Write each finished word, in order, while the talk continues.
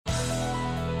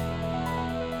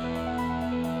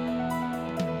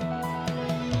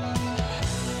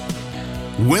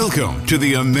Welcome to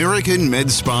the American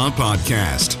Med Spa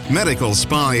Podcast, Medical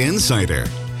Spa Insider.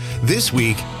 This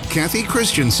week, Kathy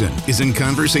Christensen is in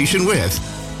conversation with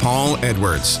Paul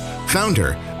Edwards,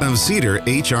 founder of Cedar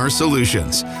HR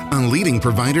Solutions, a leading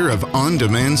provider of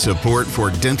on-demand support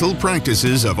for dental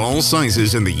practices of all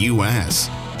sizes in the U.S.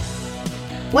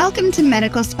 Welcome to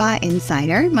Medical Spa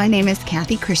Insider. My name is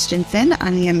Kathy Christensen.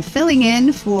 I am filling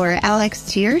in for Alex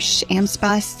Tiersch,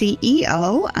 AmSpa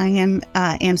CEO. I am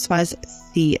AmSpa's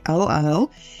COO,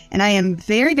 and I am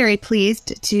very, very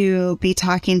pleased to be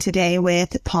talking today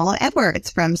with Paul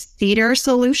Edwards from Cedar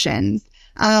Solutions.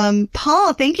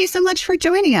 Paul, thank you so much for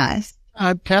joining us.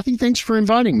 Kathy, thanks for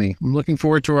inviting me. I'm looking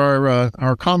forward to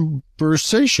our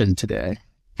conversation today.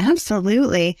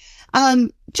 Absolutely.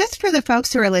 Just for the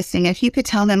folks who are listening, if you could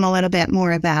tell them a little bit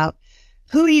more about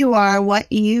who you are, what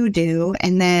you do,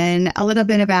 and then a little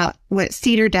bit about what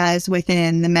Cedar does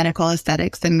within the medical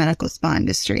aesthetics and medical spa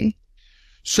industry.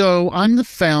 So I'm the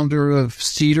founder of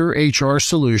Cedar HR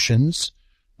Solutions.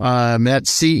 That's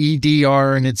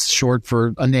CEDR, and it's short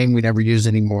for a name we never use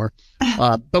anymore.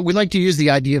 But we like to use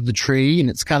the idea of the tree, and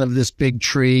it's kind of this big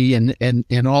tree,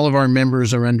 and all of our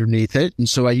members are underneath it. And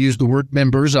so I use the word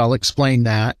members. I'll explain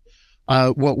that.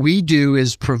 What we do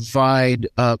is provide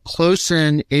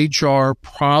close-in HR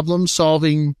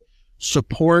problem-solving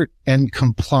support and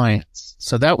compliance.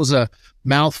 So that was a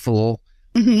mouthful.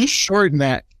 Mm-hmm. Shorten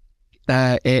that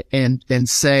and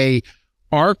say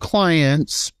our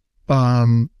clients,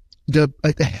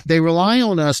 they rely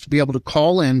on us to be able to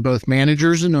call in, both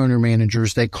managers and owner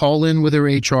managers. They call in with their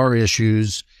HR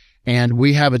issues, and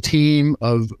we have a team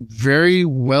of very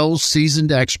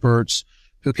well-seasoned experts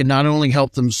who can not only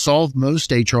help them solve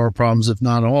most HR problems, if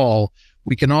not all,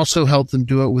 we can also help them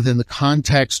do it within the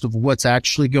context of what's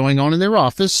actually going on in their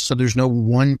office. So there's no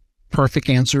one perfect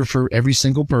answer for every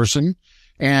single person.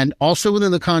 And also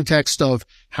within the context of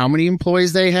how many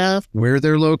employees they have, where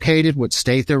they're located, what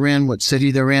state they're in, what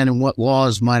city they're in, and what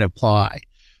laws might apply.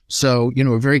 So,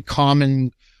 a very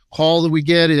common call that we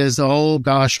get is, oh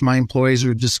gosh, my employees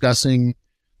are discussing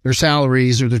their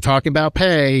salaries or they're talking about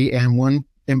pay, and one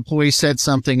employee said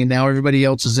something and now everybody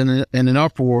else is in an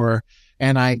uproar,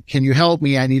 and can you help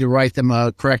me? I need to write them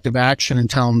a corrective action and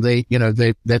tell them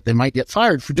that they might get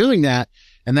fired for doing that.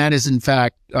 And that is, in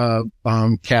fact,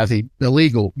 Kathy,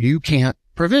 illegal. You can't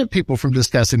prevent people from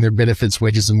discussing their benefits,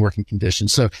 wages, and working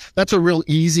conditions. So that's a real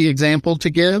easy example to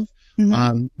give.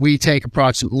 Mm-hmm. We take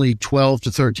approximately 12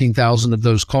 to 13,000 of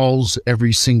those calls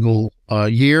every single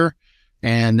year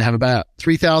and have about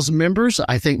 3,000 members.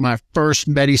 I think my first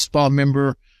MediSpa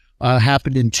member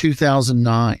happened in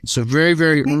 2009. So very,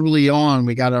 very early on,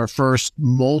 we got our first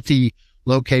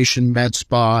multi-location med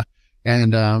spa.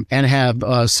 And have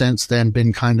since then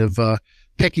been kind of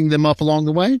picking them up along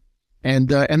the way. And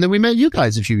then we met you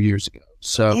guys a few years ago.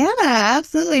 So yeah,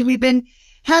 absolutely. We've been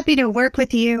happy to work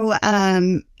with you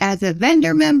as a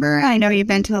vendor member. I know you've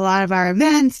been to a lot of our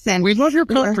events. And we love your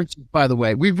conferences, by the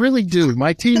way. We really do.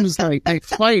 My team is like, they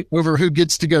fight over who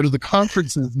gets to go to the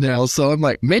conferences now. So I'm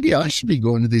like, maybe I should be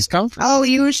going to these conferences. Oh,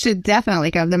 you should definitely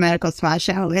go to the Medical Spa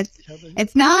Show.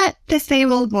 It's not the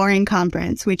same old boring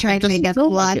conference. We try to make up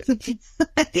lots of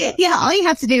yeah, all you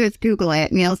have to do is Google it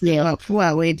and you'll see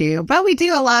what we do. But we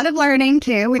do a lot of learning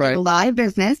too. We do a lot of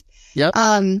business. Yep.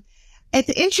 It's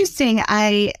interesting.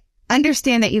 I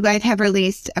understand that you guys have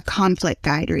released a conflict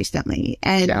guide recently.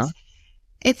 And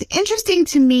it's interesting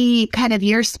to me, kind of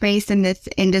your space in this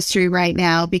industry right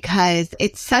now, because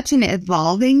it's such an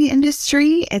evolving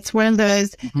industry. It's one of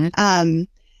those,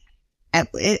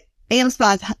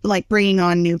 AmSpa's like bringing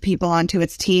on new people onto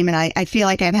its team. And I feel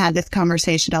like I've had this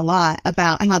conversation a lot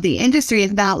about how the industry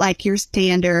is not like your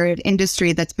standard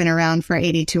industry that's been around for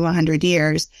 80 to 100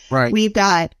 years. Right. We've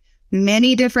got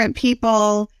many different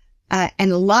people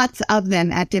and lots of them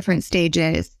at different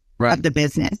stages of the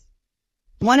business.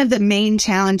 One of the main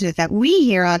challenges that we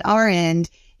hear on our end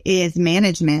is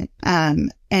management.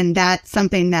 And that's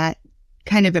something that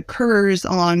kind of occurs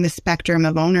along the spectrum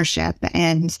of ownership.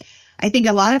 And I think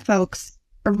a lot of folks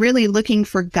are really looking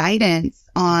for guidance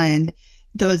on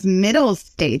those middle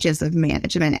stages of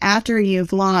management after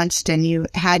you've launched and you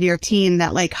had your team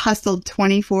that like hustled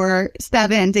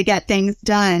 24/7 to get things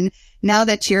done. Now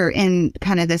that you're in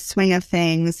kind of the swing of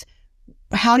things,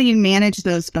 how do you manage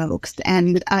those folks?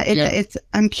 And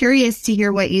I'm curious to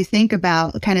hear what you think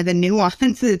about kind of the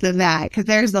nuances of that, because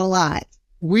there's a lot.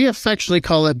 We affectionately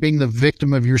call it being the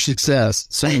victim of your success.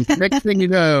 So next thing you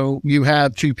know, you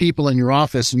have two people in your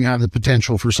office and you have the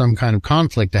potential for some kind of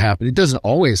conflict to happen. It doesn't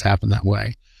always happen that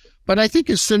way. But I think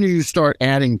as soon as you start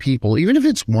adding people, even if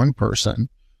it's one person,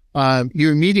 you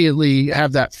immediately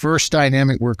have that first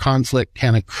dynamic where conflict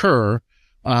can occur.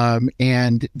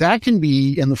 And that can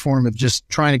be in the form of just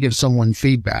trying to give someone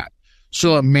feedback.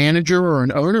 So a manager or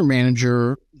an owner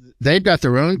manager, they've got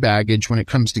their own baggage when it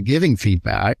comes to giving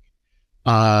feedback.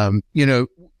 I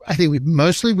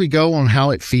think we go on how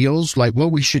it feels. Like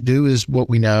what we should do is what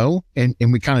we know, and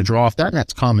we kind of draw off that, and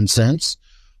that's common sense.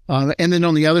 And then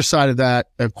on the other side of that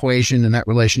equation and that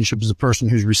relationship is the person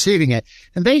who's receiving it,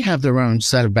 and they have their own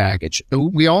set of baggage.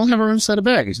 We all have our own set of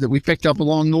baggage that we picked up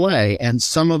along the way. And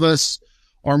some of us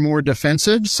are more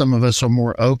defensive. Some of us are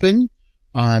more open.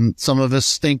 Some of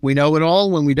us think we know it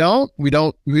all when we don't. We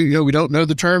don't know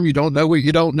the term. You don't know what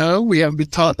you don't know. We haven't been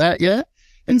taught that yet.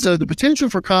 And so the potential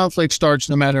for conflict starts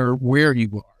no matter where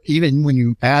you are, even when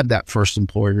you add that first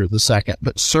employer or the second,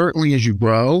 but certainly as you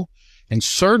grow, and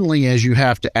certainly as you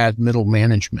have to add middle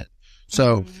management.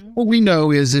 So what we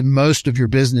know is in most of your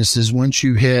businesses, once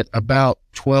you hit about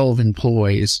 12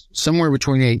 employees, somewhere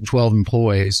between 8 and 12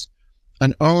 employees,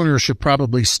 an owner should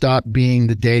probably stop being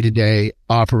the day-to-day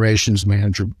operations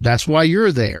manager. That's why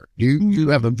you're there. You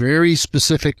have a very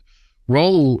specific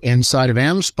role inside of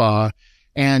AmSpa.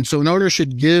 And so an owner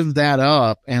should give that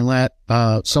up and let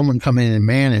someone come in and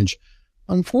manage.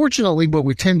 Unfortunately, what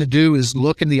we tend to do is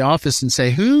look in the office and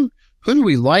say, who do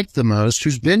we like the most,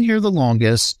 who's been here the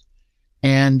longest,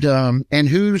 and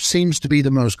who seems to be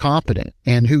the most competent,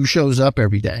 and who shows up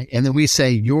every day. And then we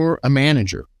say, you're a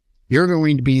manager. You're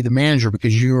going to be the manager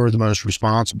because you're the most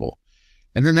responsible.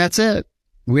 And then that's it.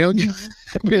 We don't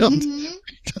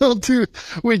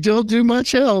do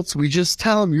much else. We just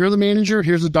tell them, you're the manager.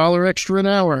 Here's $1 extra an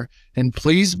hour. And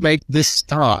please make this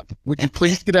stop. Would you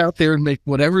please get out there and make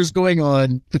whatever's going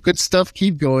on, the good stuff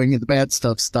keep going and the bad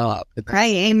stuff stop.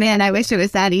 Right. Amen. I wish it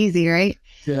was that easy, right?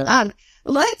 Yeah.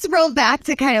 Let's roll back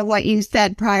to kind of what you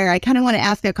said prior. I kind of want to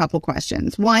ask a couple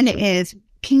questions. One is,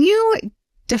 can you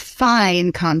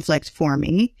define conflict for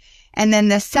me? And then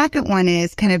the second one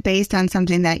is kind of based on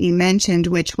something that you mentioned,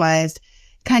 which was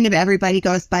kind of everybody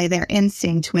goes by their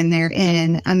instinct when they're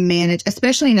in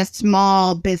especially in a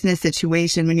small business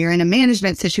situation, when you're in a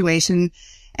management situation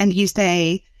and you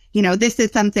say, this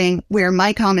is something where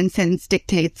my common sense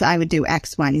dictates I would do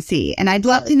X, Y, and Z. And I'd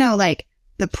love to know like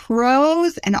the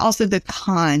pros and also the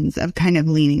cons of kind of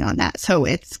leaning on that. So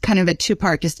it's kind of a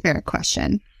two-part disparate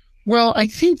question. Well, I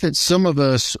think that some of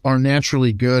us are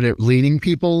naturally good at leading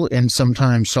people and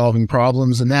sometimes solving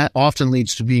problems, and that often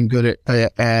leads to being good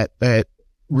at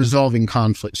resolving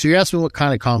conflicts. So you asked me what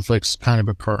kind of conflicts kind of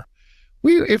occur.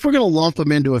 If we're going to lump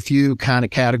them into a few kind of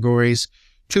categories,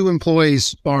 2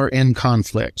 employees are in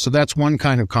conflict. So that's one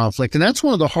kind of conflict, and that's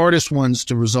one of the hardest ones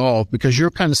to resolve because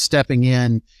you're kind of stepping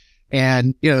in,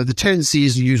 and the tendency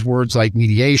is to use words like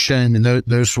mediation and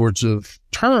those sorts of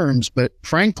terms, but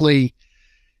frankly,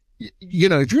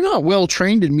 if you're not well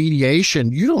trained in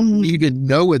mediation, you don't even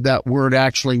know what that word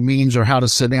actually means or how to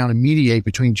sit down and mediate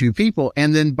between 2 people.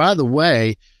 And then, by the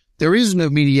way, there is no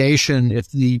mediation if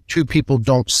the 2 people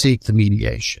don't seek the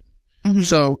mediation. Mm-hmm.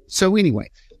 So anyway,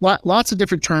 lots of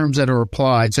different terms that are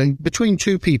applied. So between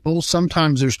 2 people,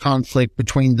 sometimes there's conflict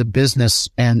between the business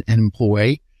and an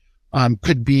employee.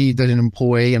 Could be that an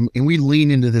employee, and we lean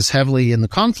into this heavily in the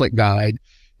conflict guide,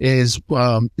 is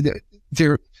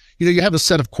you have a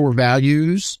set of core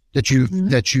values that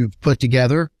you've put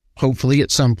together, hopefully at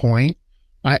some point.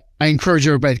 I encourage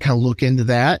everybody to kind of look into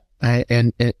that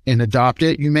and adopt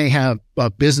it. You may have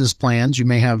business plans. You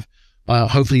may have,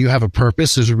 hopefully you have a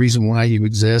purpose. There's a reason why you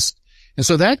exist. And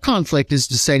so that conflict is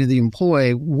to say to the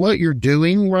employee, what you're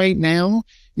doing right now,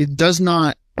 it does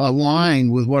not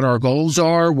align with what our goals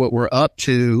are, what we're up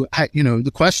to.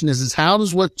 The question is how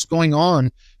does what's going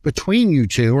on between you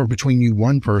 2 or between you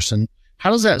one person, how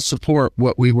does that support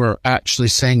what we were actually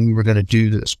saying we were going to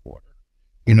do this quarter?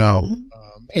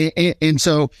 And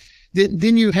so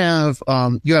then you have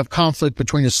conflict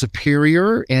between a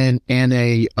superior and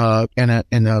a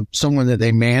someone that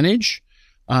they manage,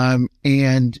 and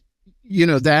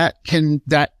that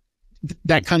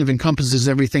kind of encompasses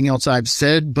everything else I've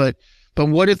said. But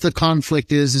what if the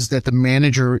conflict is that the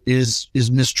manager is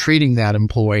mistreating that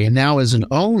employee, and now as an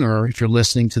owner, if you're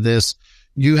listening to this,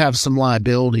 you have some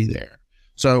liability there.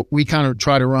 So we kind of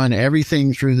try to run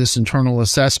everything through this internal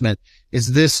assessment.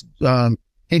 Is this, and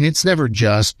it's never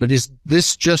just, but is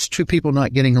this just 2 people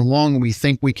not getting along and we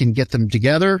think we can get them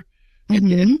together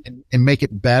and make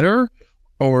it better?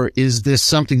 Or is this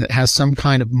something that has some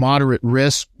kind of moderate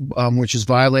risk, which is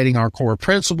violating our core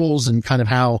principles and kind of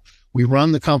how we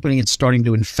run the company? It's starting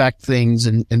to infect things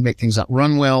and make things not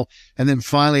run well. And then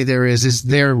finally is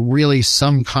there really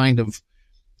some kind of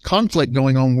conflict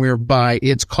going on whereby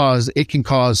it can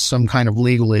cause some kind of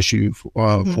legal issue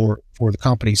for the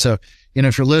company. So,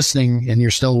 if you're listening and you're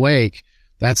still awake,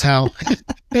 That's how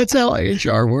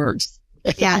HR works.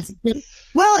 Yes.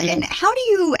 Well, and how do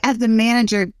you, as the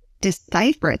manager,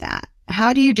 decipher that?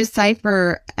 How do you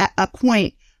decipher at a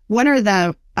point? What are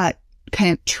the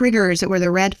kind of triggers or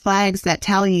the red flags that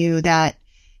tell you that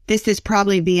this is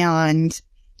probably beyond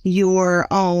your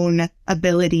own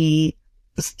ability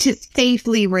to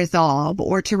safely resolve,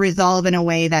 or to resolve in a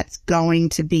way that's going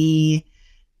to be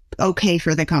okay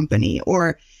for the company?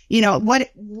 Or, what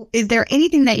is there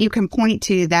anything that you can point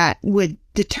to that would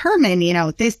determine,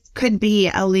 this could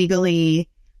be a legally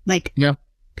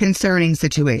concerning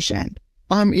situation?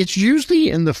 It's usually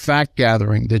in the fact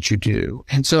gathering that you do.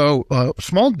 And so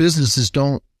small businesses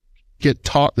don't get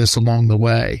taught this along the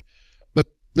way. But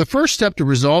the first step to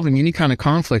resolving any kind of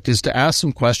conflict is to ask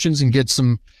some questions and get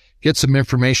some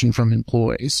information from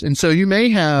employees. And so you may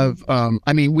have,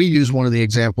 we use one of the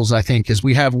examples, I think, is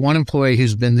we have one employee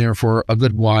who's been there for a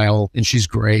good while and she's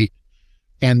great.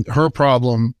 And her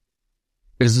problem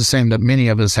is the same that many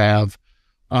of us have.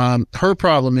 Her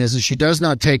problem is she does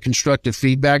not take constructive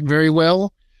feedback very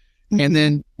well. Mm-hmm. And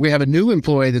then we have a new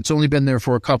employee that's only been there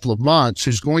for a couple of months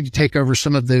who's going to take over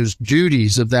some of those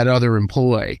duties of that other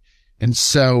employee. And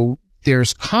so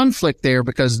there's conflict there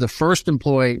because the first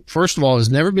employee, first of all, has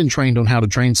never been trained on how to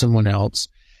train someone else.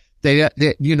 The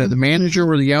manager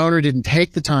or the owner didn't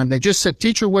take the time. They just said,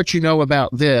 teach her what you know about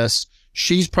this.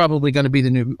 She's probably going to be the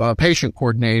new patient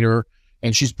coordinator,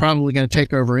 and she's probably going to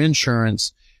take over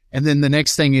insurance. And then the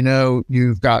next thing you know,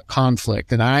 you've got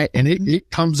conflict. And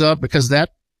it comes up because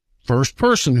that first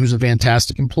person, who's a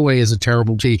fantastic employee, is a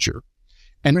terrible teacher.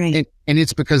 And, right. and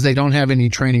it's because they don't have any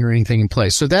training or anything in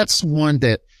place. So that's one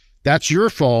that's your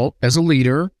fault as a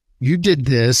leader. You did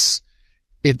this.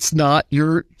 It's not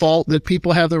your fault that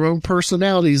people have their own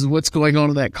personalities and what's going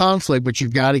on in that conflict, but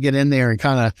you've got to get in there and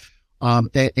kind of,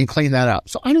 and clean that up.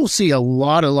 So I don't see a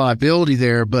lot of liability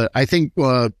there, but I think,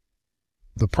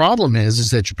 the problem is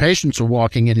that your patients are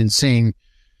walking in and seeing,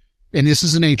 and this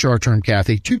is an HR term,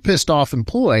 Kathy, two pissed off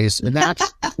employees, and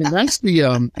that's the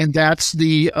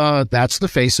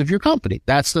face of your company.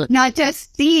 That's the not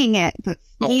just seeing it, but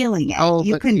feeling it.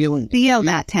 You can feel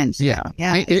that tension. Yeah.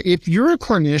 If you're a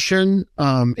clinician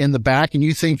in the back and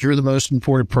you think you're the most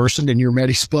important person in your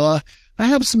MediSpa, I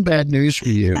have some bad news for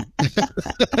you.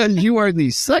 You are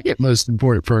the second most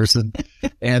important person,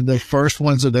 and the first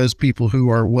ones are those people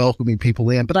who are welcoming people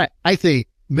in. But I think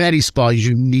MediSpa is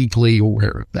uniquely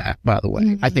aware of that, by the way.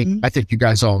 Mm-hmm. I think you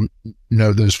guys all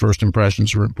know those first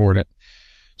impressions are important.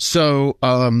 So,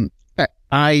 okay.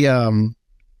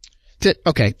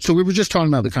 So we were just talking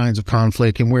about the kinds of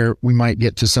conflict and where we might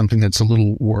get to something that's a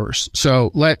little worse.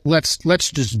 So let's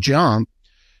just jump,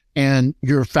 and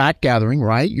you're fact gathering,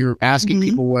 right? You're asking mm-hmm.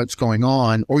 people what's going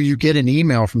on, or you get an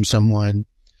email from someone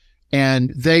and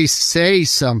they say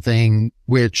something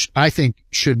which I think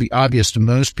should be obvious to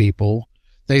most people.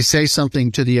 They say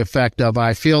something to the effect of,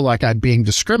 I feel like I'm being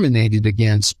discriminated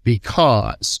against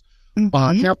because.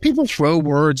 Mm-hmm. Now, people throw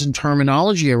words and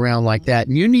terminology around like that,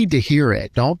 and you need to hear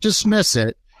it. Don't dismiss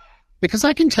it, because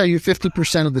I can tell you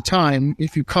 50% of the time,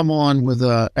 if you come on with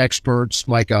experts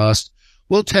like us,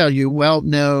 we'll tell you, well,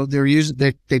 no,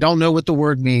 they don't know what the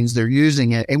word means. They're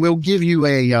using it, and we'll give you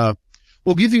a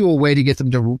way to get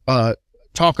them to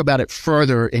talk about it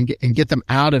further and get them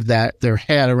out of their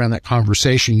head around that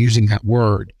conversation using that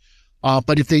word.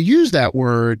 But if they use that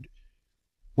word,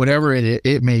 whatever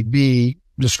it may be,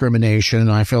 discrimination,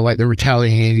 I feel like they're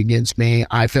retaliating against me.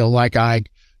 I feel like I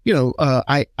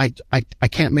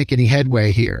can't make any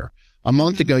headway here. A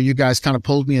month ago, you guys kind of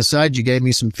pulled me aside. You gave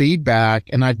me some feedback,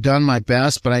 and I've done my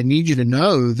best, but I need you to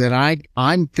know that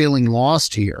I'm feeling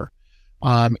lost here.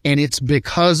 And it's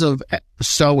because of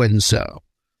so-and-so.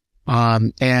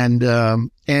 And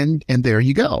there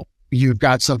you go. You've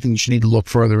got something that you need to look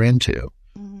further into.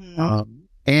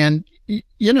 Mm-hmm.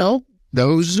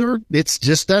 It's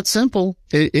just that simple.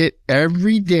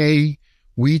 Every day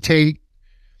we get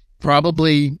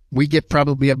probably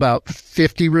about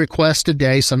 50 requests a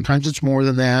day. Sometimes it's more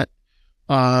than that.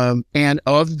 And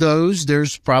of those,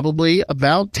 there's probably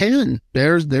about 10.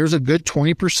 There's a good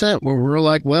 20% where we're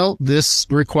like, well, this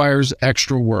requires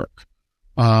extra work.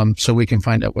 So we can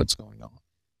find out what's going on.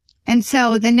 And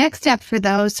so the next step for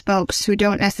those folks who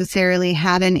don't necessarily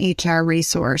have an HR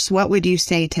resource, what would you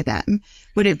say to them?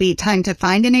 Would it be time to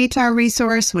find an HR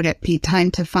resource? Would it be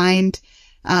time to find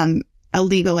a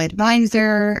legal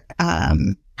advisor?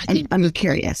 I'm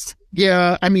curious.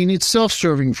 Yeah, I mean, it's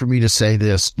self-serving for me to say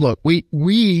this. Look,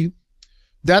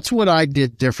 that's what I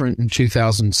did different in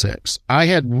 2006. I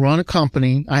had run a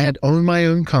company. I had owned my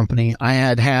own company. I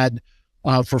had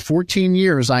for 14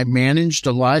 years, I managed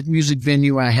a live music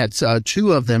venue. I had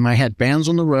 2 of them. I had bands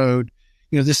on the road,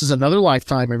 this is another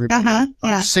lifetime, everybody.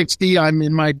 I'm 60, I'm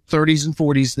in my 30s and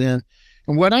 40s then.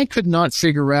 And what I could not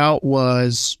figure out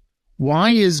was,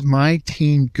 why is my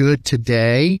team good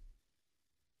today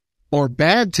or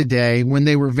bad today when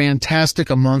they were fantastic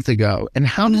a month ago? And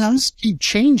how does this keep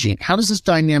changing? How does this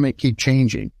dynamic keep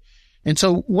changing? And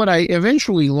so what I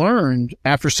eventually learned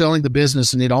after selling the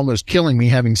business and it almost killing me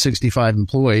having 65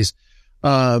 employees,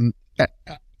 I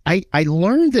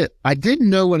learned that I didn't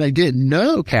know what I didn't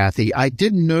know, Kathy. I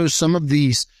didn't know some of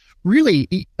these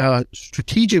really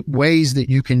strategic ways that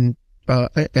you can,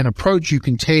 an approach you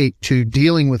can take to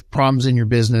dealing with problems in your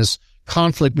business,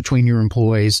 conflict between your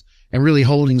employees, and really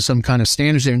holding some kind of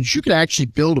standards there. And you could actually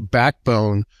build a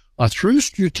backbone through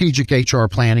strategic HR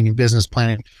planning and business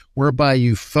planning, whereby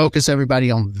you focus everybody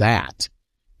on that.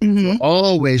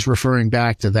 Always referring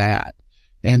back to that.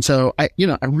 And so I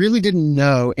really didn't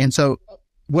know. And so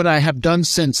what I have done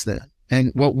since then,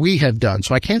 and what we have done,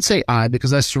 so I can't say I,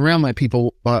 because I surround my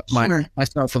people,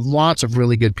 myself with lots of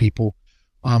really good people,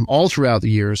 all throughout the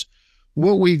years.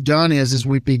 What we've done is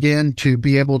we begin to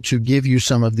be able to give you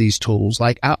some of these tools.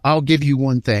 Like I'll give you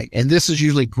one thing, and this is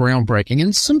usually groundbreaking.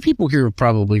 And some people here have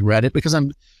probably read it because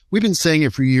we've been saying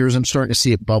it for years. I'm starting to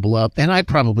see it bubble up, and I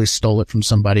probably stole it from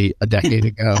somebody a decade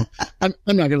ago. I'm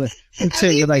not going to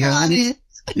say it like that.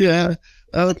 Yeah.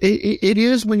 It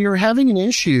is when you're having an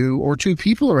issue or two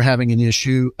people are having an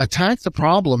issue, attack the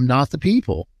problem, not the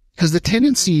people, because the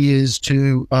tendency is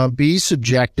to be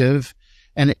subjective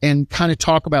and kind of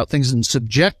talk about things in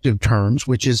subjective terms,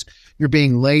 which is you're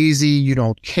being lazy, you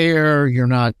don't care, you're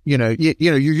not,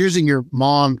 you're using your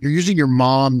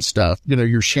mom stuff,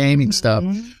 you're shaming stuff.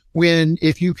 When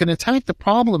if you can attack the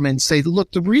problem and say,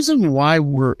 look, the reason why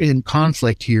we're in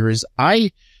conflict here is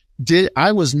I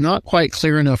was not quite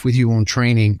clear enough with you on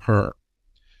training her.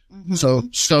 So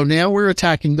now we're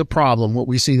attacking the problem, what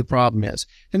we see the problem is.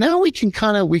 And now we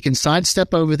can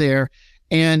sidestep over there.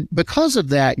 And because of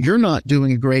that, you're not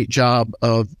doing a great job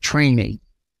of training.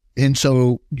 And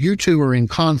so you two are in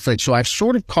conflict. So I've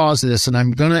sort of caused this, and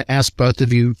I'm going to ask both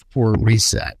of you for a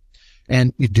reset.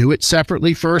 And you do it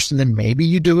separately first, and then maybe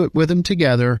you do it with them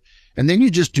together. And then you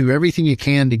just do everything you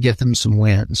can to get them some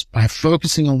wins by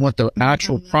focusing on what the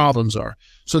actual problems are.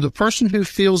 So the person who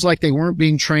feels like they weren't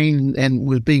being trained and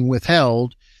was being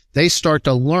withheld, they start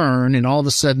to learn, and all of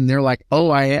a sudden they're like, oh,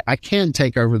 I can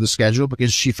take over the schedule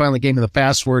because she finally gave me the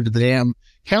password to the damn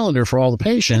calendar for all the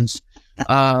patients.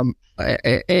 And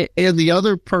the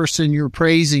other person you're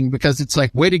praising because it's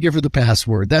like, way to give her the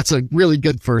password. That's a really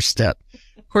good first step.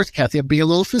 Of course, Kathy, I'm being a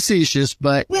little facetious,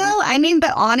 but... Well,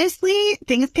 but honestly,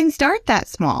 things can start that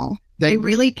small. They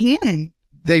really can.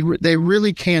 They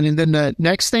really can. And then the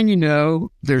next thing you know,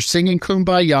 they're singing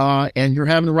Kumbaya, and you're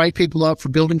having the right people up for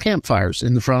building campfires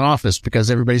in the front office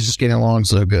because everybody's just getting along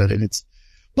so good.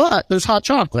 But there's hot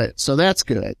chocolate, so that's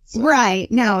good. So. Right.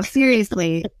 No,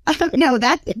 seriously. No,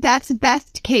 that's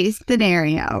best case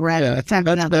scenario, right? Yeah,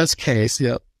 that's best case.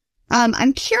 Yep.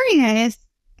 I'm curious.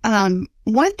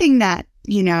 One thing that,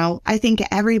 I think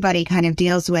everybody kind of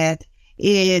deals with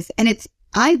is, and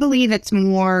I believe it's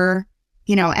more,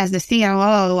 as the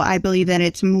COO, I believe that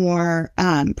it's more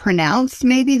pronounced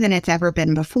maybe than it's ever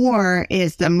been before,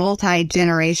 is the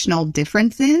multi-generational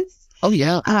differences. Oh,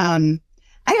 yeah.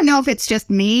 I don't know if it's just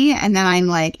me and then I'm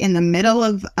like in the middle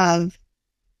of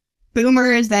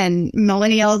boomers and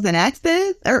millennials and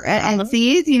X's and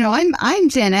C's, I'm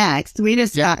Gen X. We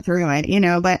just got through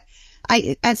it, but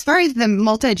as far as the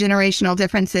multi-generational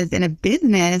differences in a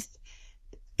business,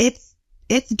 it's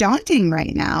daunting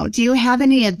right now. Do you have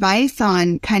any advice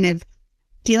on kind of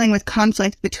dealing with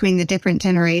conflict between the different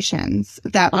generations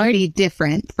that would be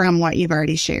different from what you've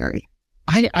already shared?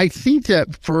 I think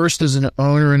that first, as an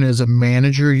owner and as a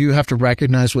manager, you have to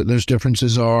recognize what those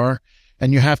differences are.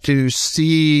 And you have to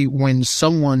see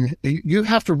you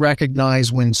have to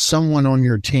recognize when someone on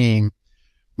your team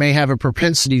may have a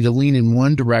propensity to lean in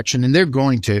one direction, and they're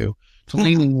going to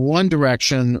lean in one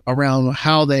direction around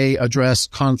how they address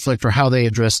conflict or how they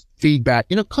address feedback.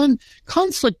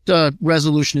 Conflict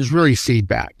resolution is really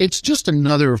feedback. It's just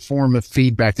another form of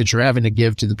feedback that you're having to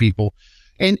give to the people.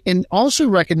 And also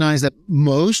recognize that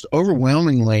most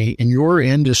overwhelmingly in your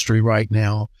industry right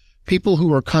now, people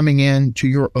who are coming in to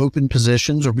your open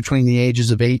positions are between the ages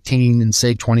of 18 and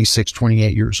say 26,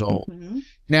 28 years old. Mm-hmm.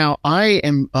 Now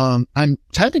I'm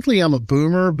a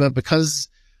boomer,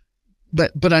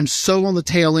 but I'm so on the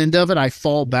tail end of it, I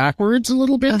fall backwards a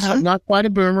little bit. So I'm not quite a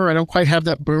boomer. I don't quite have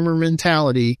that boomer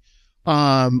mentality.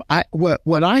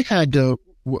 What I had to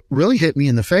really hit me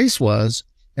in the face was,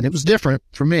 and it was different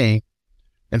for me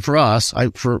and for us,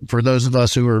 for those of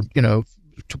us who are,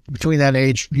 between that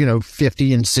age,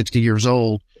 50 and 60 years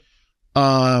old,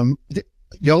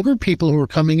 younger people who are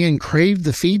coming in crave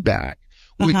the feedback.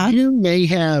 What you may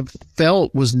have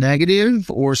felt was negative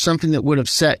or something that would have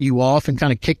set you off and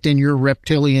kind of kicked in your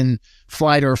reptilian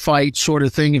flight or fight sort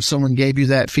of thing. If someone gave you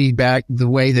that feedback the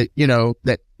way that,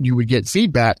 that you would get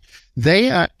feedback, they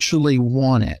actually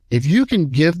want it. If you can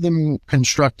give them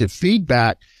constructive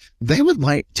feedback, they would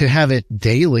like to have it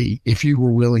daily if you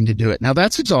were willing to do it. Now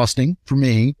that's exhausting for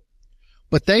me,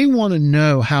 but they want to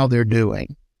know how they're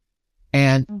doing.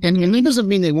 And it doesn't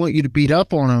mean they want you to beat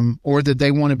up on them or that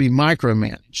they want to be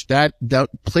micromanaged.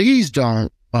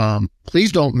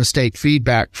 Please don't mistake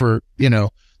feedback for,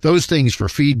 those things for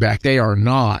feedback. They are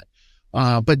not.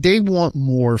 But they want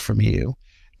more from you.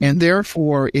 And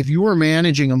therefore, if you are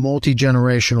managing a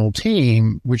multi-generational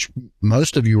team, which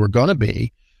most of you are going to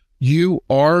be, you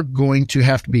are going to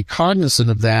have to be cognizant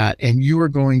of that. And you are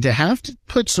going to have to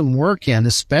put some work in,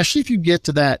 especially if you get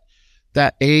to that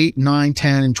 8, 9,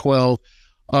 10, and 12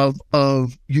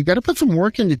 of you got to put some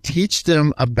work in to teach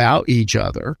them about each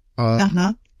other.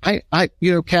 Kathy,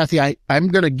 I'm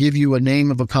going to give you a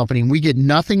name of a company and we get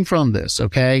nothing from this.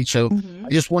 Okay. So I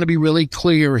just want to be really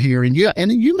clear here. And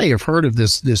you may have heard of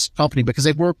this company because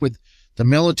they work with the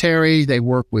military. They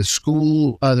work with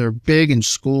school. They're big in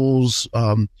schools.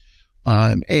 And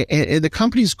the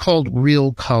company's called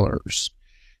Real Colors.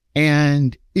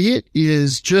 And it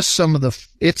is just some of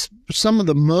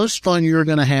the most fun you're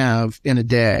going to have in a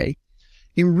day.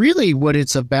 And really what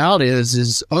it's about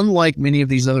is unlike many of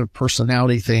these other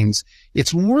personality things,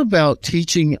 it's more about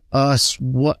teaching us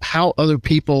how other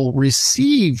people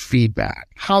receive feedback,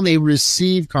 how they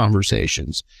receive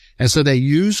conversations. And so they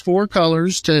use 4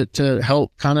 colors to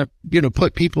help kind of,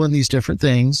 put people in these different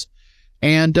things.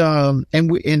 And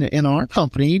in our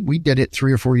company, we did it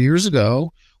 3 or 4 years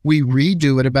ago. We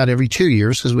redo it about every 2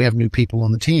 years because we have new people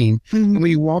on the team. And when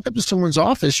you walk up to someone's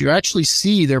office, you actually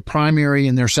see their primary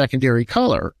and their secondary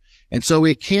color. And so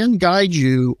it can guide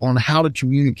you on how to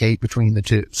communicate between the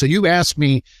two. So you asked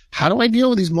me, how do I deal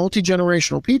with these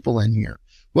multi-generational people in here?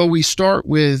 Well, we start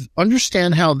with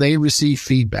understand how they receive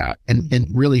feedback and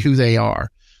really who they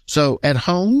are. So at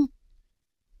home,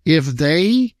 if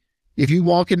you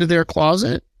walk into their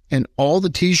closet and all the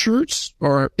t-shirts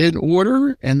are in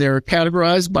order and they're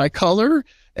categorized by color,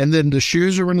 and then the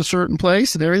shoes are in a certain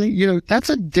place and everything, that's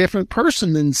a different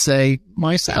person than, say,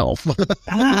 myself. So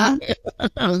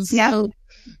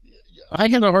I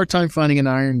had a hard time finding an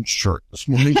iron shirt this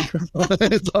morning.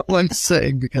 That's all I'm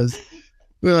saying because,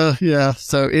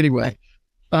 So anyway,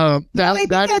 I think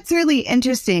that's really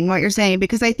interesting what you're saying,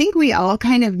 because I think we all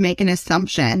kind of make an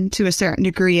assumption to a certain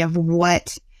degree of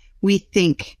what we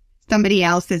think somebody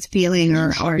else is feeling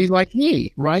or be like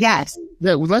me, right? Yes.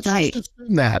 Let's just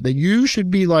assume that you should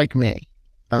be like me.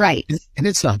 Right. And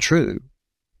it's not true.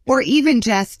 Or even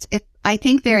just if I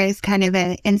think there is kind of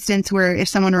an instance where if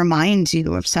someone reminds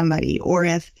you of somebody, or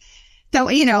if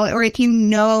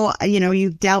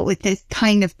you've dealt with this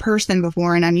kind of person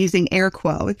before, and I'm using air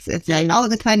quotes, it's like all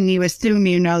of a sudden you assume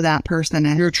that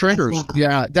person. Your triggers. Well.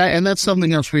 Yeah. That's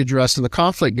something else we addressed in the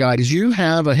conflict guide is you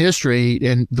have a history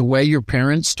in the way your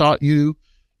parents taught you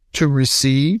to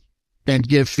receive and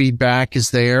give feedback is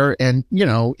there. And,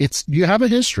 you have a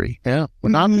history. Yeah.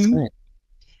 Well, not the same.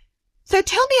 So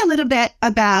tell me a little bit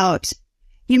about,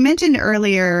 you mentioned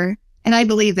earlier, and I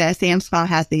believe this, AmSpa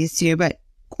has these too, but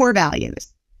core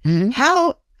values.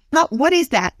 What does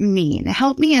that mean?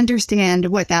 Help me understand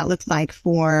what that looks like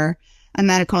for a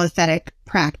medical aesthetic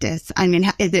practice. I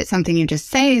mean, is it something you just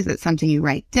say? Is it something you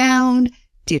write down?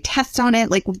 Do you test on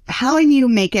it? Like, how do you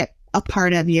make it a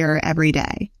part of your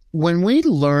everyday? When we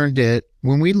learned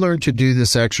to do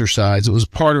this exercise, it was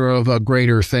part of a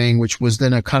greater thing, which was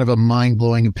then a kind of a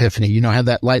mind-blowing epiphany. Had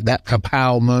that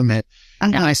kapow moment.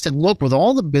 And I said, look, with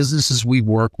all the businesses we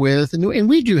work with, and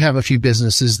we do have a few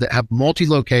businesses that have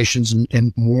multi-locations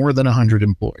and more than 100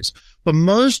 employees, but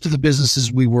most of the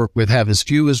businesses we work with have as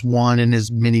few as 1 and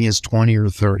as many as 20 or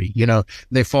 30.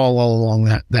 They fall all along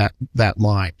that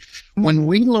line. When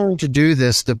we learned to do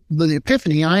this, the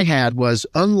epiphany I had was,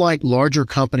 unlike larger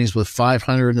companies with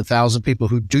 500 and 1,000 people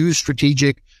who do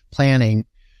strategic planning,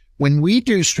 when we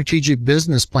do strategic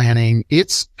business planning,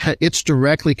 it's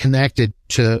directly connected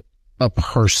to a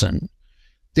person.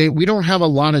 We don't have a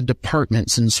lot of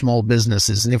departments in small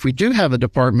businesses. And if we do have a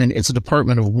department, it's a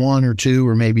department of 1 or 2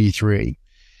 or maybe 3.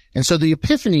 And so the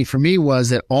epiphany for me was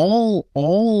that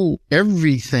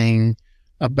everything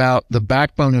about the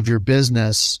backbone of your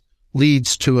business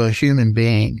leads to a human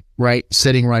being, right?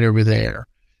 Sitting right over there.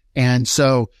 And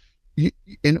so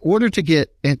in order to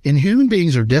get, and human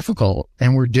beings are difficult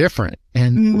and we're different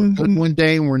and we're good one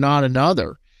day and we're not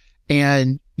another.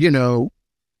 And,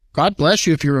 God bless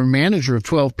you if you're a manager of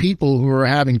 12 people who are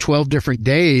having 12 different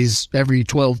days every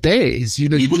 12 days. You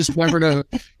just never know.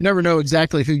 You never know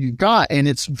exactly who you've got. And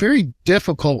it's very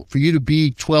difficult for you to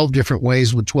be 12 different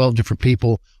ways with 12 different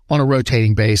people on a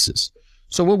rotating basis.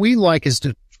 So what we like is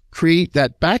to create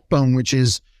that backbone, which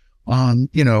is, a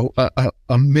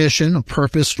mission, a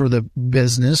purpose for the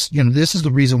business. This is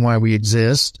the reason why we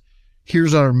exist.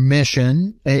 Here's our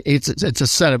mission. It's a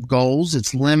set of goals.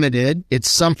 It's limited. It's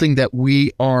something that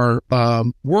we are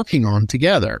working on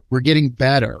together. We're getting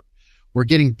better. We're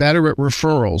getting better at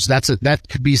referrals. That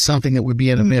could be something that would be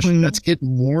in a mission. Let's get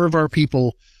more of our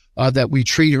people that we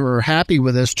treat or are happy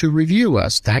with us to review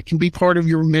us. That can be part of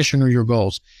your mission or your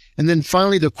goals. And then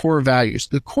finally, the core values.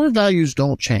 The core values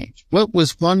don't change. What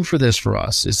was fun for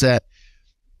us is that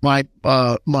my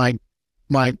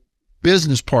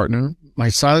business partner, my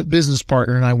silent business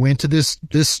partner, and I went to this,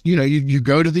 you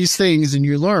go to these things and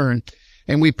you learn,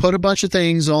 and we put a bunch of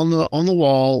things on the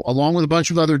wall along with a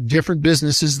bunch of other different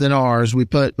businesses than ours. We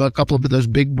put a couple of those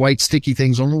big white sticky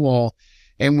things on the wall,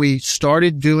 and we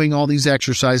started doing all these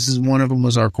exercises. One of them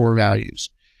was our core values.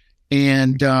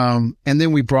 And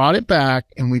then we brought it back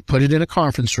and we put it in a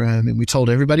conference room and we told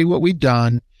everybody what we'd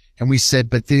done. And we said,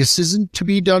 but this isn't to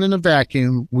be done in a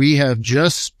vacuum. We have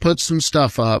just put some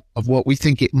stuff up of what we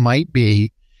think it might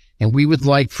be. And we would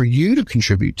like for you to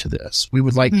contribute to this. We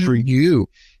would like for you.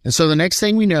 And so the next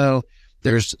thing we know,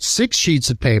 there's 6 sheets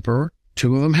of paper.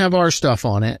 2 of them have our stuff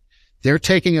on it. They're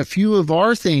taking a few of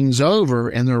our things over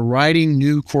and they're writing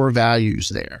new core values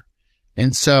there.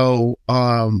 And so,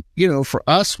 for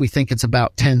us, we think it's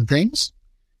about 10 things.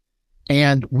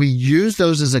 And we use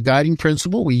those as a guiding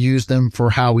principle. We use them for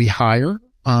how we hire.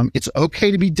 It's okay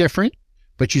to be different,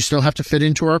 but you still have to fit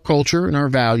into our culture and our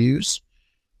values.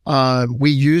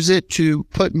 We use it to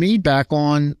put me back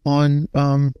on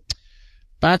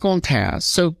task.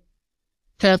 So,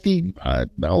 Kathy,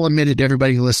 I'll admit it to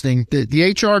everybody listening.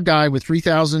 The HR guy with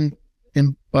 3,000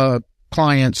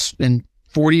 clients and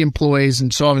 40 employees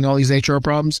and solving all these HR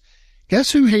problems,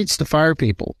 guess who hates to fire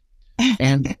people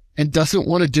and doesn't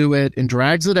want to do it and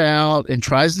drags it out and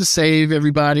tries to save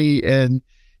everybody. And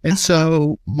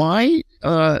so my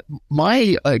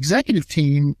executive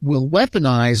team will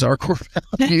weaponize our core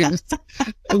values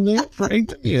and they'll bring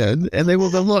them in and they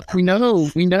will go, look, we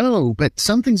know, but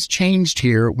something's changed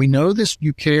here. We know this,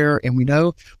 you care, and we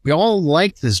know we all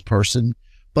like this person,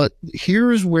 but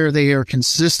here's where they are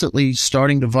consistently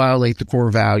starting to violate the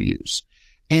core values.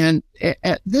 And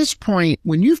at this point,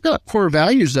 when you've got core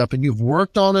values up and you've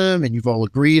worked on them and you've all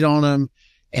agreed on them,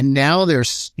 and now they're,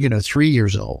 3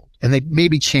 years old and they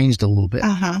maybe changed a little bit,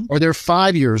 or they're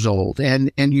 5 years old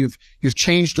and you've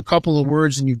changed a couple of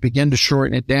words and you've begun to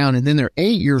shorten it down, and then they're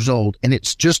 8 years old and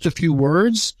it's just a few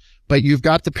words, but you've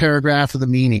got the paragraph of the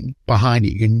meaning behind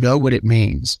it. You know what it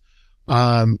means.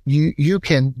 You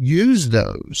can use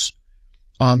those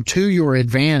to your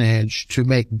advantage to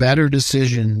make better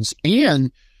decisions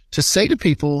and to say to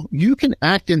people, you can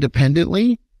act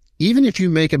independently, even if you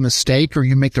make a mistake or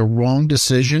you make the wrong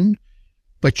decision,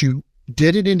 but you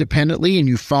did it independently and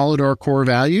you followed our core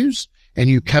values and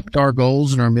you kept our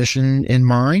goals and our mission in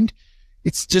mind.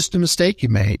 It's just a mistake you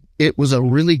made. It was a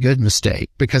really good mistake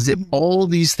because all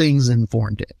these things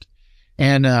informed it.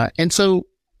 And so,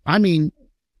 I mean,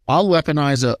 I'll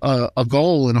weaponize a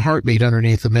goal and a heartbeat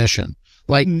underneath the mission.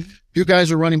 Like, you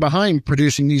guys are running behind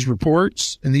producing these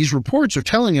reports, and these reports are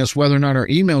telling us whether or not our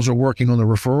emails are working on the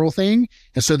referral thing.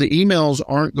 And so the emails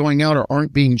aren't going out or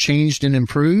aren't being changed and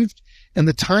improved. And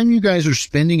the time you guys are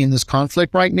spending in this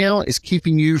conflict right now is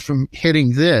keeping you from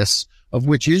hitting this, of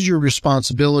which is your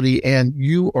responsibility. And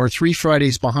you are 3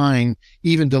 Fridays behind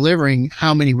even delivering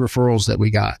how many referrals that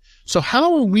we got. So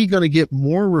how are we going to get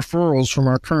more referrals from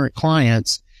our current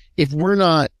clients if we're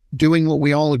not doing what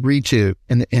we all agreed to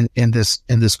in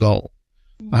this goal?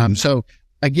 So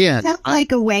again, sounds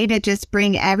like a way to just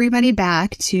bring everybody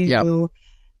back to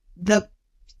the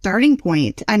starting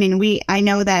point. I mean, I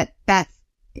know that's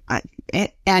at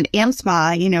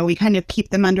AmSpa, we kind of keep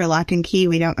them under lock and key.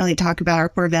 We don't really talk about our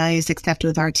core values except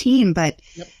with our team, but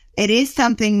it is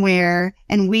something where,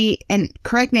 and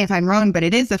correct me if I'm wrong, but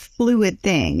it is a fluid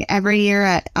thing. Every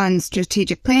year on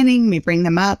strategic planning, we bring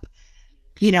them up.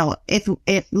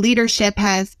 If leadership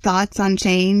has thoughts on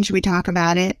change, we talk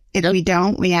about it. If we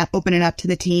don't, we open it up to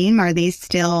the team. Are they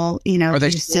still, are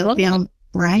they still feeling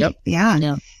right? Yep.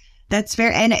 Yeah. That's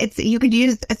fair. And you could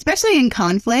use, especially in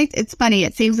conflict. It's funny.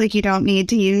 It seems like you don't need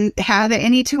to have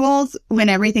any tools when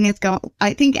everything is going.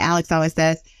 I think Alex always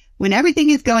says, when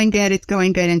everything is going good, it's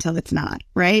going good until it's not.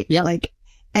 Right. Yeah.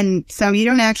 And so you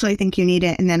don't actually think you need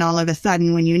it. And then all of a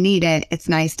sudden when you need it, it's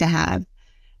nice to have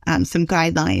some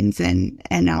guidelines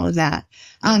and all of that.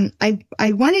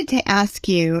 I wanted to ask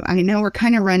you, I know we're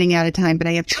kind of running out of time, but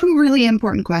I have two really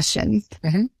important questions.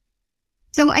 Mm-hmm.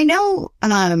 So I know,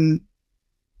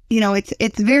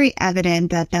 it's very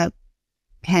evident that the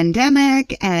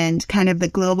pandemic and kind of the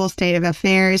global state of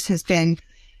affairs has been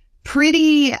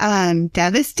pretty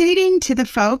devastating to the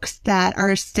folks that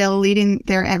are still leading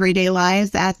their everyday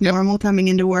lives as normal, coming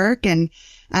into work, and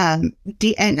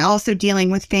also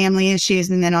dealing with family issues.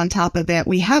 And then on top of it,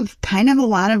 we have kind of a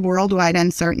lot of worldwide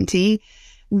uncertainty.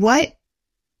 What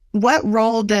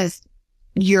role does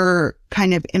your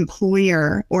kind of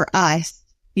employer or us,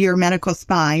 your medical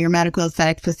spa, your medical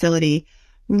aesthetic facility,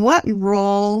 what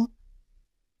role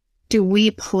do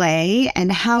we play,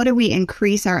 and how do we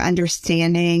increase our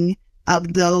understanding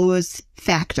of those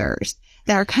factors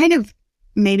that are kind of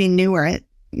maybe newer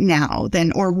now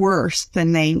or worse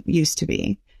than they used to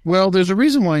be? Well, there's a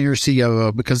reason why you're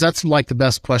COO, because that's like the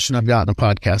best question I've gotten a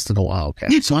podcast in a while.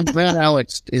 Okay. So I'm glad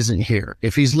Alex isn't here.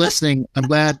 If he's listening, I'm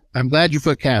glad you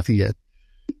put Kathy in.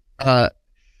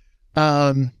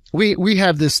 We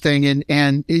have this thing,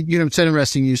 and it's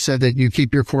interesting. You said that you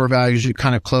keep your core values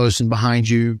kind of close and behind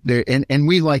you there. And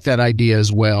we like that idea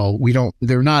as well.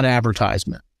 They're not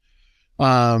advertisement.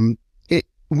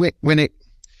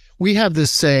 We have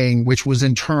this saying, which was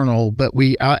internal, but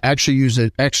we actually use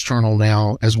it external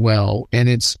now as well. And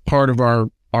it's part of our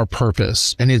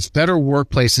purpose, and it's better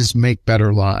workplaces make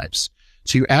better lives.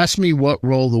 So you asked me what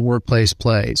role the workplace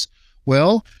plays.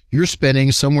 Well, you're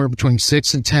spending somewhere between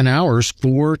 6 and 10 hours,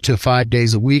 4 to 5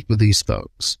 days a week with these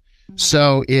folks. Mm-hmm.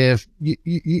 So if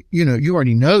you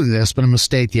already know this, but I'm going to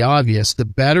state the obvious, the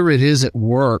better it is at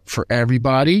work for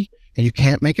everybody, and you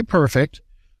can't make it perfect,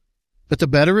 but the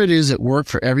better it is at work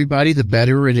for everybody, the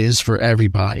better it is for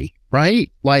everybody,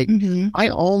 right? Like, mm-hmm. I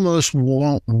almost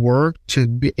want work to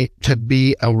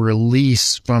be a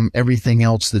release from everything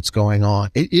else that's going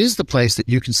on. It is the place that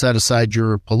you can set aside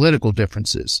your political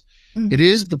differences. Mm-hmm. It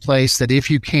is the place that if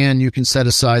you can set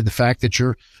aside the fact that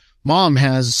your mom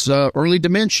has early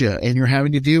dementia and you're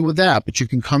having to deal with that, but you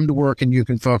can come to work and you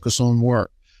can focus on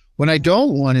work. What I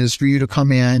don't want is for you to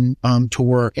come in to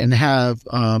work and have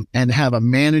a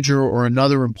manager or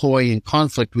another employee in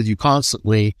conflict with you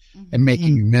constantly mm-hmm. and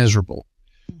making you miserable.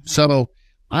 Mm-hmm. So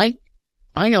I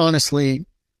honestly,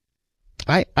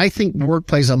 I think work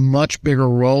plays a much bigger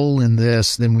role in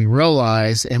this than we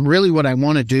realize. And really what I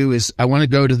want to do is I want to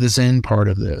go to the Zen part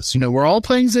of this. We're all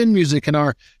playing Zen music in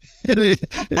our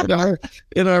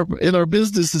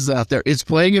businesses out there. It's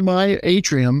playing in my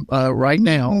atrium right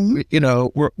now.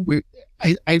 Mm-hmm.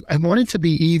 I want it to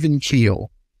be even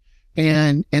keel.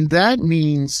 And that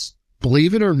means,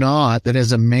 believe it or not, that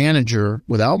as a manager,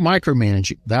 without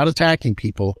micromanaging, without attacking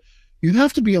people, you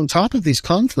have to be on top of these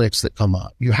conflicts that come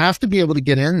up. You have to be able to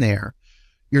get in there.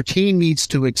 Your team needs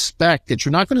to expect that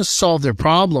you're not going to solve their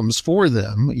problems for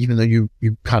them, even though you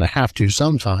kind of have to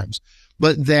sometimes,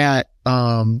 but that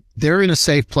they're in a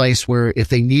safe place where if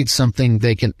they need something,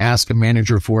 they can ask a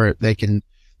manager for it. They can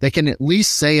at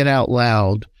least say it out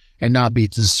loud and not be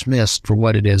dismissed for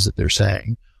what it is that they're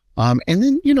saying. And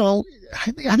then,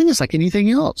 I think it's like anything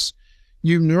else.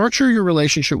 You nurture your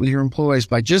relationship with your employees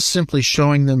by just simply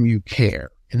showing them you care.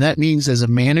 And that means as a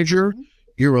manager,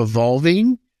 you're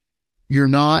evolving. You're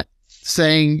not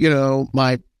saying,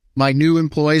 my new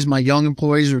employees, my young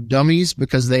employees are dummies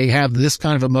because they have this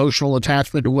kind of emotional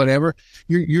attachment or whatever.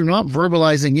 You're not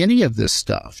verbalizing any of this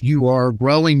stuff. You are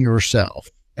growing yourself.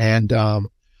 And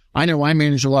I know I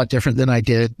manage a lot different than I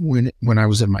did when I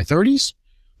was in my 30s.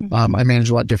 I manage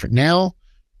a lot different now.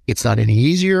 It's not any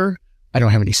easier. I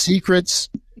don't have any secrets.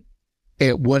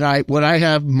 What I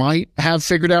might have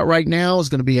figured out right now is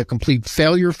going to be a complete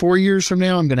failure 4 years from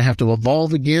now. I'm going to have to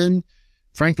evolve again.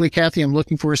 Frankly, Kathy, I'm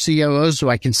looking for a COO so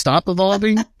I can stop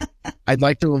evolving. I'd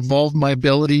like to evolve my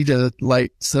ability to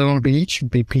sit on a beach and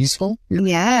be peaceful.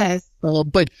 Yes.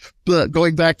 But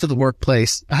going back to the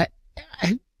workplace, I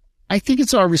think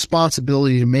it's our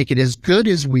responsibility to make it as good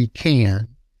as we can.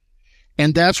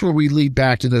 And that's where we lead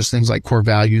back to those things like core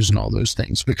values and all those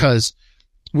things, because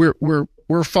we're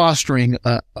fostering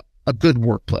a good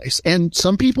workplace. And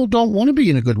some people don't want to be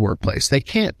in a good workplace. They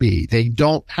can't be. They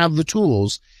don't have the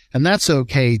tools, and that's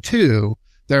okay too.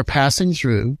 They're passing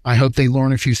through. I hope they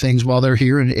learn a few things while they're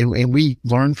here, and we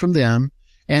learn from them,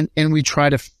 and we try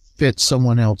to fit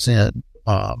someone else in.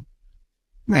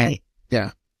 Right.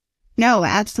 Yeah. No,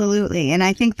 absolutely. And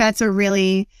I think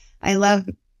I love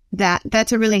that.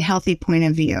 That's a really healthy point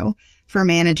of view for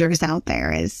managers out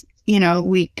there is,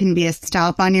 we can be a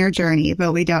stop on your journey,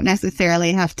 but we don't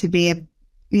necessarily have to be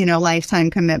lifetime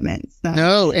commitments. So.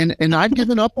 No. And I've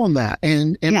given up on that.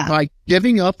 And by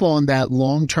giving up on that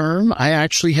long term, I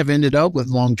actually have ended up with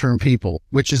long-term people,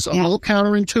 which is a little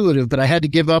counterintuitive, but I had to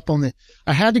give up on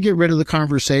I had to get rid of the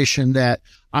conversation that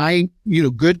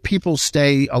good people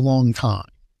stay a long time.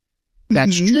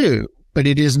 That's true, but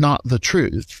it is not the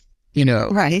truth,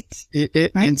 Right.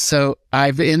 Right. And so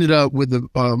I've ended up with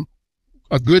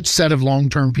a good set of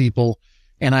long-term people,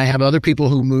 and I have other people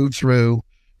who move through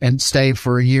and stay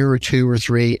for a year or 2 or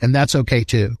 3, and that's okay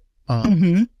too.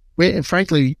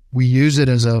 Frankly, we use it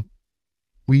as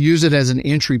an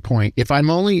entry point.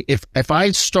 If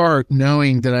I start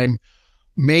knowing that I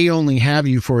may only have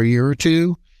you for a year or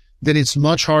 2, then it's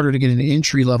much harder to get an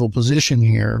entry level position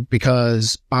here,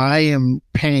 because I am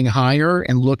paying higher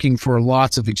and looking for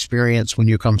lots of experience when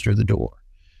you come through the door.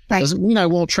 Right. Doesn't mean I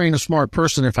won't train a smart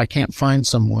person if I can't find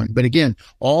someone. But again,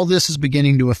 all this is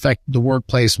beginning to affect the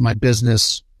workplace, my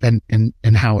business,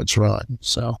 and how it's run.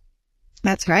 So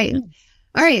that's right.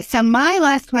 All right. So my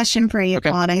last question for you,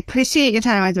 Paul, and I appreciate your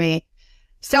time with me.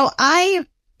 So I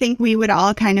think we would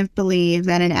all kind of believe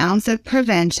that an ounce of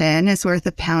prevention is worth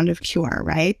a pound of cure,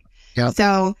 right? Yep.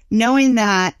 So knowing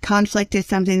that conflict is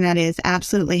something that is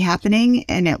absolutely happening,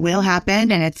 and it will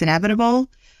happen, and it's inevitable,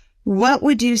 what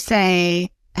would you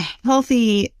say a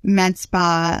healthy med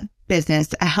spa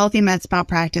business, a healthy med spa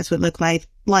practice would look like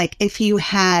if you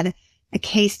had a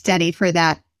case study for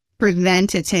that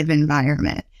preventative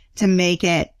environment to make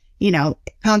it,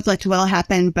 conflict will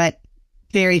happen, but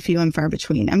very few and far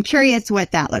between? I'm curious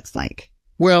what that looks like.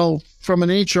 Well, from an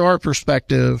HR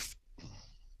perspective,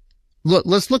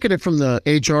 let's look at it from the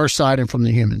HR side and from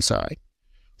the human side.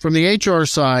 From the HR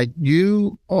side,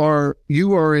 you are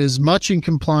as much in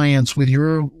compliance with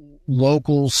your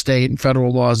local, state, and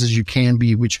federal laws as you can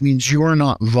be, which means you're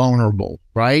not vulnerable,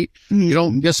 right? Mm-hmm. You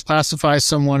don't just classify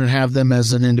someone and have them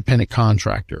as an independent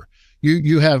contractor.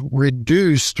 You have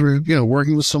reduced through,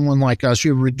 working with someone like us,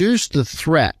 you have reduced the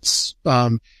threats.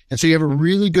 And so you have a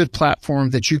really good platform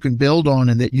that you can build on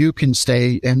and that you can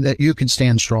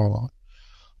stand strong on.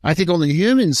 I think on the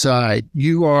human side,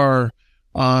 you are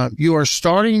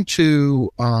starting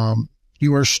to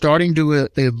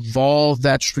evolve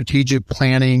that strategic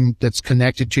planning that's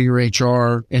connected to your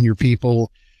HR and your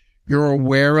people. You're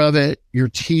aware of it. Your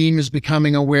team is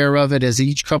becoming aware of it. As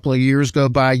each couple of years go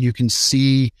by, you can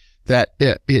see that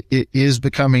it is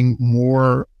becoming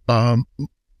more a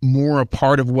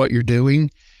part of what you're doing.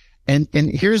 And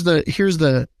here's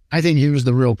the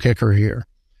real kicker here.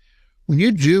 When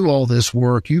you do all this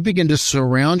work, you begin to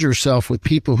surround yourself with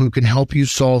people who can help you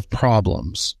solve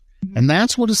problems. And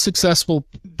that's what a successful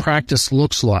practice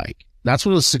looks like. That's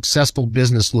what a successful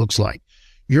business looks like.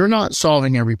 You're not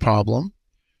solving every problem.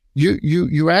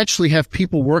 You actually have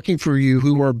people working for you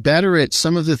who are better at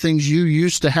some of the things you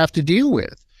used to have to deal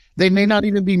with. They may not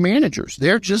even be managers.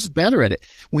 They're just better at it.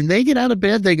 When they get out of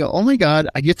bed, they go, "Oh my God,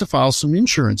 I get to file some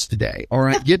insurance today," or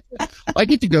I get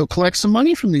to go collect some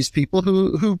money from these people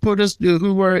who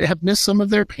have missed some of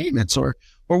their payments, or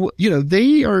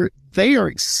they are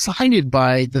excited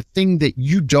by the thing that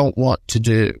you don't want to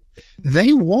do.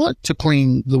 They want to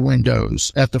clean the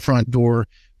windows at the front door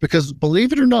because,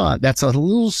 believe it or not, that's a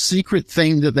little secret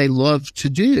thing that they love to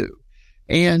do.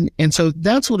 And so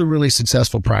that's what a really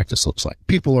successful practice looks like.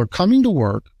 People are coming to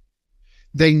work.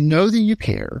 They know that you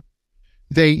care.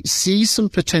 They see some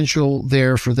potential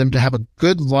there for them to have a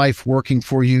good life working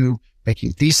for you,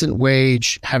 making decent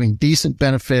wage, having decent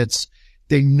benefits.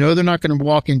 They know they're not going to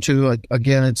walk into,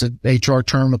 again, it's an HR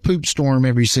term, a poop storm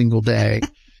every single day.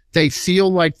 They feel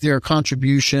like their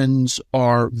contributions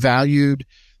are valued.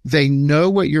 They know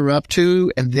what you're up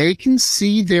to, and they can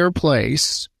see their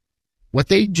place. What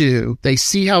they do, they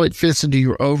see how it fits into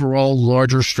your overall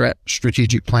larger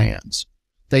strategic plans.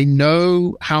 They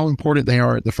know how important they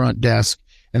are at the front desk,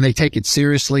 and they take it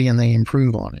seriously and they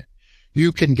improve on it.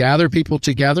 You can gather people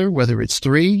together, whether it's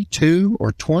 3, 2,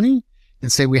 or 20,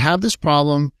 and say, "We have this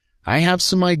problem. I have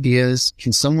some ideas.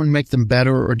 Can someone make them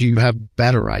better, or do you have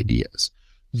better ideas?"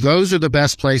 Those are the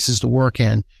best places to work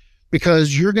in,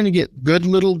 because you're going to get good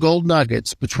little gold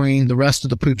nuggets between the rest of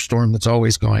the poop storm that's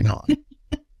always going on.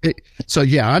 So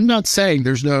yeah, I'm not saying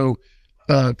there's no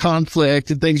conflict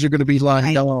and things are going to be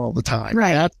lined up all the time.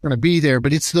 Right. That's going to be there,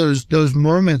 but it's those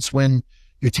moments when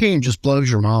your team just blows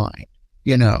your mind.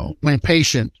 When a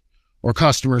patient or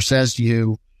customer says to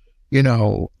you,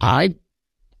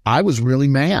 I was really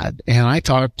mad, and I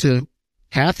talked to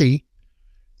Kathy,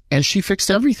 and she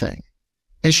fixed everything,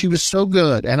 and she was so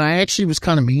good, and I actually was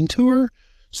kind of mean to her.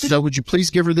 So would you please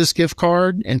give her this gift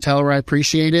card and tell her I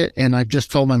appreciate it? And I've just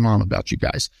told my mom about you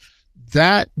guys.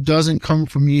 That doesn't come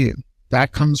from you.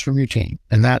 That comes from your team.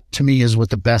 And that, to me, is what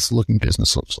the best looking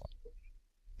business looks like.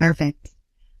 Perfect.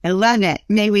 I love it.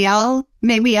 May we all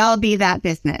be that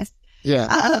business. Yeah.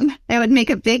 That would make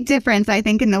a big difference, I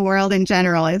think, in the world in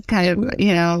general. Is kind of,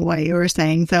 what you were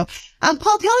saying. So,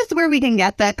 Paul, tell us where we can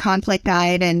get that conflict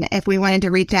guide. And if we wanted to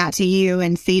reach out to you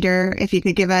and Cedar, if you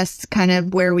could give us kind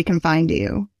of where we can find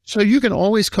you. So you can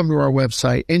always come to our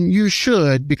website, and you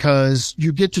should, because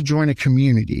you get to join a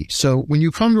community. So when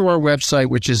you come to our website,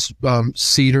 which is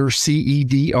Cedar,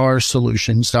 CEDR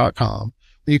Solutions.com,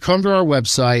 when you come to our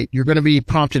website, you're going to be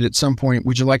prompted at some point,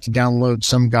 would you like to download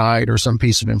some guide or some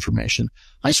piece of information?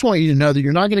 I just want you to know that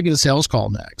you're not going to get a sales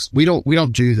call next. We don't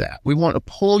do that. We want to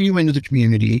pull you into the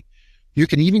community. You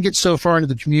can even get so far into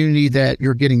the community that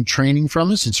you're getting training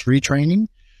from us. It's free training.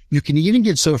 You can even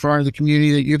get so far into the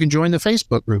community that you can join the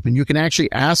Facebook group and you can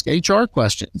actually ask HR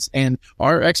questions. And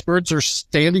our experts are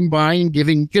standing by and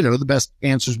giving, the best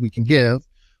answers we can give.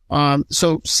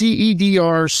 So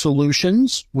CEDR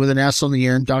Solutions with an S on the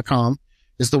end.com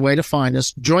is the way to find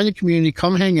us. Join the community,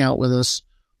 come hang out with us.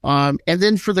 And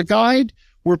then for the guide,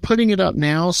 we're putting it up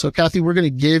now. So Kathy, we're going to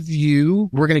give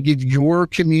your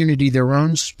community their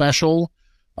own special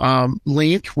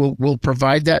link. We'll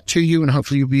provide that to you, and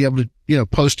hopefully you'll be able to,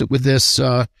 post it with this,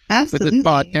 with the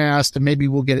podcast, and maybe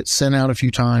we'll get it sent out a few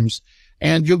times,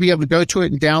 and you'll be able to go to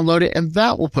it and download it, and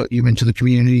that will put you into the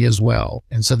community as well.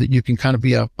 And so that you can kind of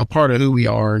be a part of who we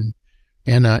are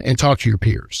and talk to your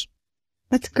peers.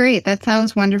 That's great. That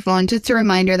sounds wonderful. And just a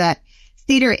reminder that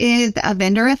Cedar is a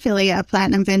vendor affiliate, a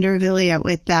platinum vendor affiliate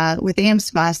with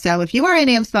AmSpa. So if you are an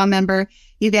AmSpa member,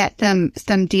 you get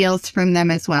some deals from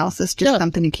them as well. So it's just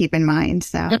something to keep in mind.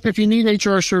 So if you need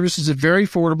HR services, it's very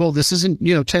affordable. This isn't,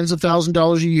 tens of thousands of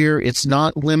dollars a year. It's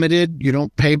not limited. You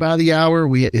don't pay by the hour.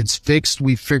 It's fixed.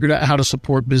 We figured out how to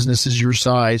support businesses your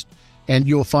size, and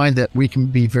you'll find that we can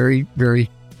be very, very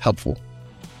helpful.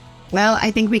 Well, I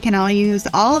think we can all use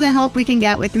all the help we can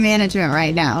get with management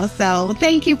right now. So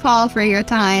thank you, Paul, for your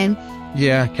time.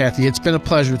 Yeah, Kathy, it's been a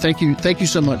pleasure. Thank you. Thank you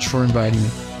so much for inviting me.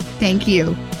 Thank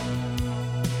you.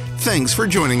 Thanks for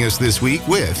joining us this week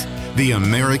with the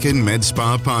American Med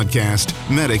Spa Podcast,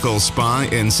 Medical Spa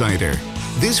Insider.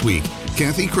 This week,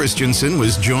 Kathy Christensen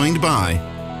was joined by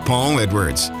Paul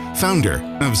Edwards, founder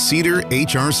of Cedar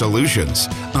HR Solutions,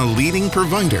 a leading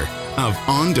provider of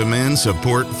on-demand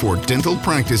support for dental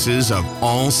practices of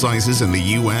all sizes in the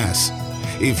U.S.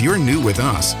 If you're new with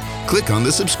us, click on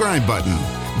the subscribe button.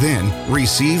 Then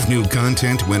receive new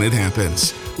content when it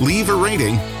happens. Leave a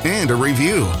rating and a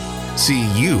review. See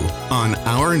you on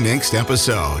our next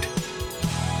episode.